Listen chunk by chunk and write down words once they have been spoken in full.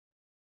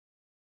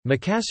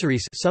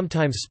Makassarese,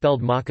 sometimes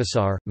spelled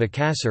Makassar,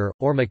 Makassar,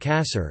 or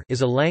Makassar,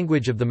 is a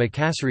language of the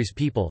Makassarese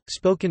people,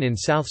 spoken in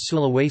South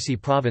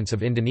Sulawesi province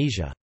of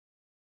Indonesia.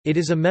 It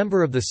is a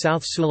member of the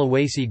South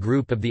Sulawesi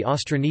group of the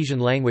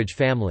Austronesian language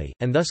family,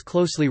 and thus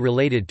closely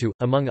related to,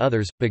 among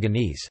others,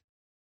 Buginese.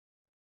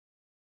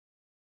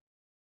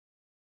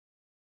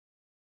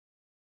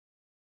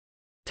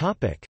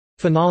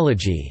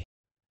 Phonology.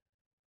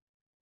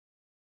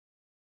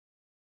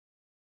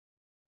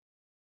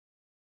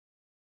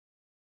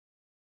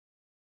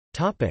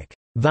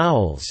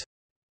 Vowels.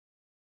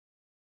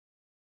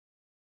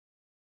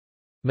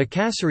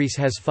 Makassarese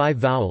has 5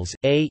 vowels: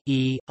 a,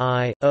 e,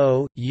 I,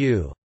 o,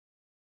 u.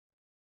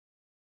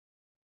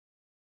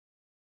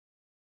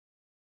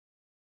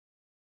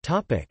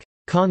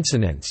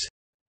 Consonants.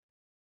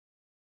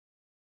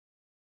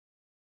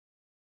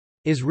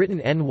 Is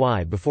written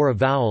ny before a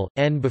vowel,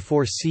 n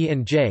before c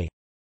and j.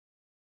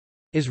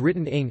 Is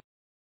written ing.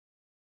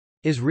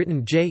 Is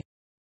written j.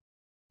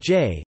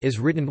 J is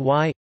written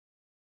y.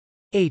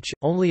 H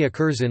only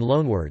occurs in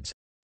loanwords.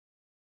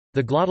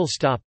 The glottal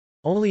stop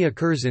only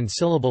occurs in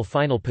syllable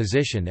final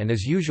position and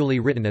is usually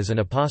written as an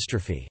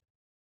apostrophe.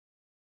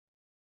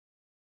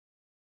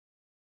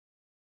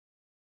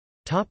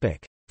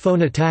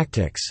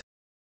 Phonotactics.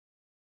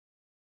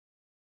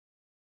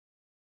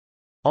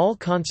 All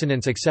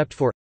consonants except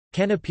for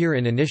can appear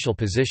in initial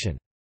position.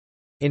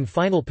 In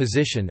final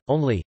position,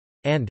 only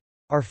and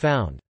are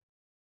found.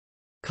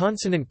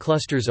 Consonant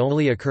clusters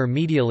only occur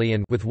medially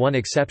and, with one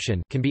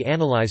exception, can be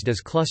analyzed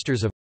as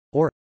clusters of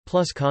or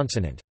plus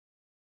consonant.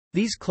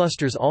 These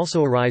clusters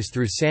also arise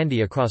through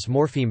sandhi across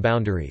morpheme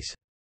boundaries.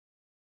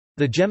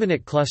 The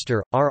geminate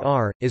cluster,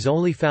 RR, is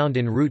only found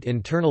in root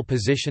internal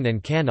position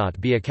and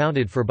cannot be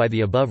accounted for by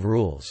the above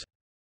rules.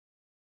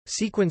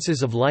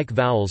 Sequences of like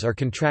vowels are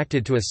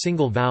contracted to a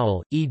single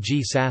vowel,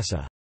 e.g.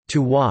 sasa,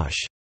 to wash,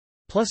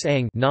 plus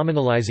ang,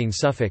 nominalizing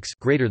suffix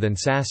greater than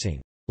sassing,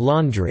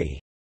 laundry,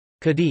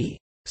 kadi,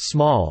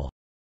 small,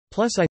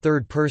 plus I,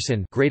 third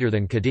person greater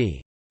than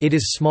kadi, it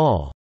is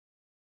small.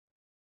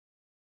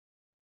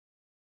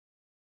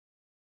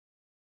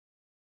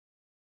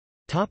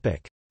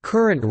 Topic: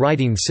 Current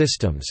writing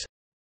systems.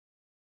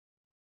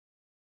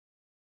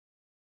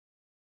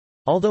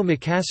 Although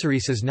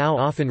Makassarese is now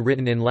often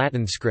written in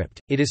Latin script,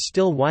 it is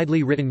still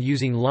widely written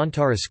using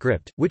Lontara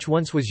script, which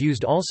once was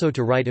used also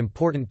to write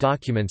important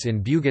documents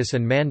in Bugis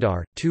and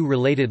Mandar, two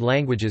related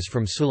languages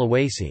from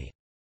Sulawesi.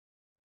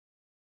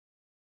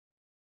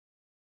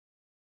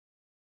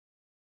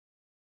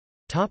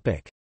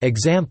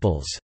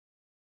 Examples.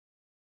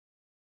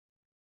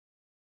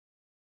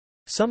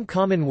 Some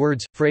common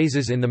words,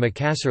 phrases in the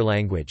Makassar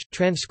language,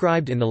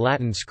 transcribed in the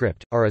Latin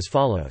script, are as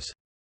follows.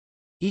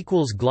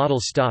 Glottal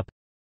stop.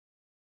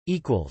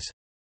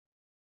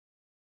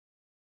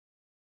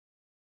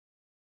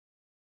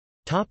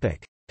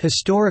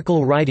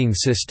 Historical writing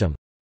system.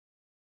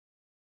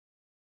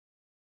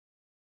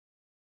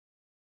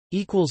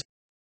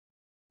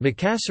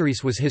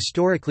 Makassarese was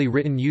historically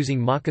written using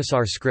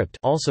Makassar script,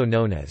 also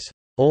known as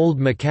Old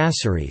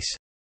Makassarese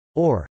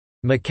or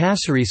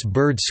Makassarese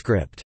bird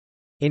script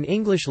in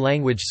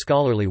English-language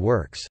scholarly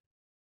works.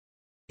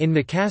 In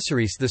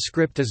Makassarese the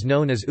script is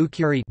known as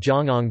Ukiri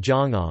Jongong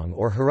Jongong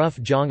or Huruf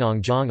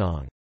Jongong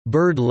Jongong,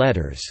 bird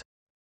letters.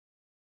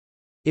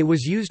 It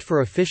was used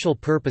for official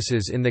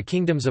purposes in the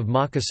kingdoms of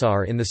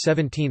Makassar in the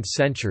 17th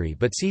century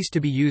but ceased to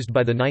be used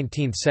by the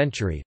 19th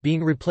century,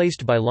 being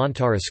replaced by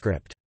Lontara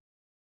script.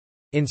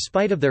 In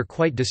spite of their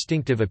quite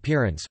distinctive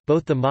appearance,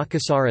 both the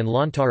Makassar and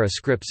Lontara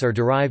scripts are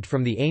derived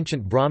from the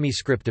ancient Brahmi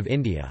script of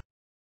India.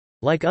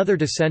 Like other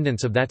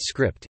descendants of that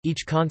script,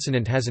 each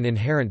consonant has an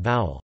inherent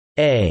vowel,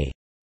 a,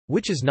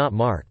 which is not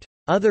marked.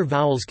 Other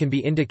vowels can be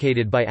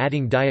indicated by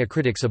adding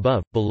diacritics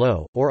above,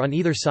 below, or on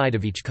either side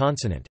of each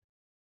consonant.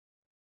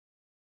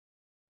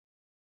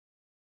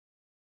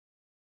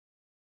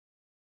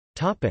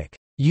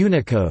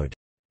 Unicode.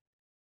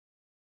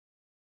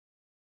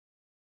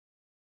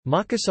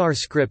 Makassar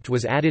script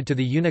was added to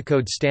the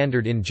Unicode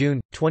standard in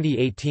June,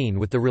 2018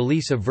 with the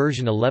release of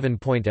version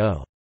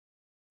 11.0.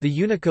 The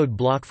Unicode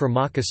block for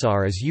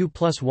Makassar is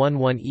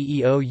U+11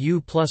 EEO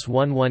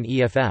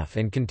U+11 EFF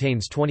and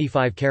contains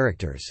 25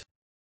 characters.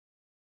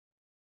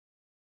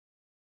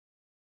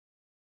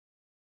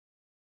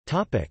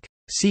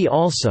 See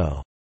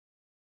also: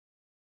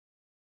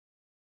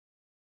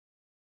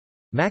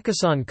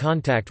 Makassan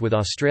contact with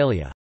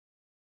Australia.